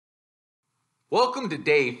Welcome to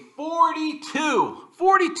day 42.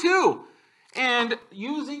 42. And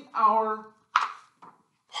using our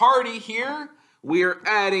party here, we are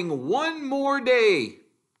adding one more day.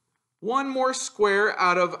 One more square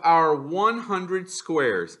out of our 100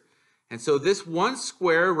 squares. And so this one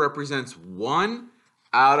square represents 1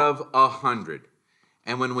 out of 100.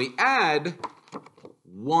 And when we add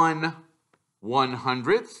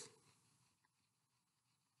 1/100th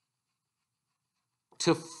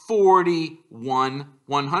to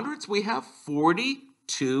 41/100ths, we have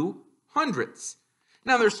 42/100ths.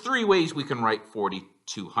 Now there's three ways we can write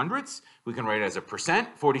 42/100ths. We can write it as a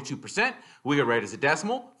percent, 42%. We can write it as a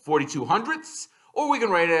decimal, 42/100ths. Or we can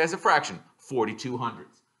write it as a fraction,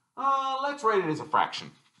 42/100ths. Let's write it as a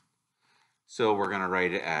fraction. So we're going to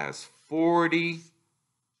write it as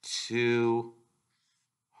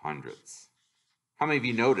 42/100ths. How many of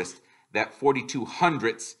you noticed that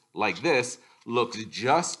 42/100ths like this looks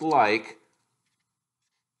just like,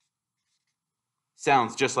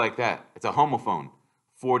 sounds just like that. It's a homophone.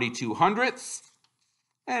 42/100ths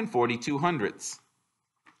and 42/100ths.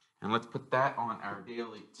 And let's put that on our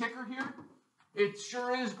daily ticker here. It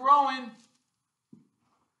sure is growing.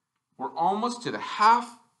 We're almost to the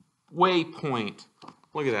halfway point.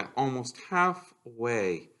 Look at that, almost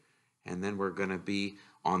halfway. And then we're going to be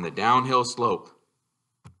on the downhill slope.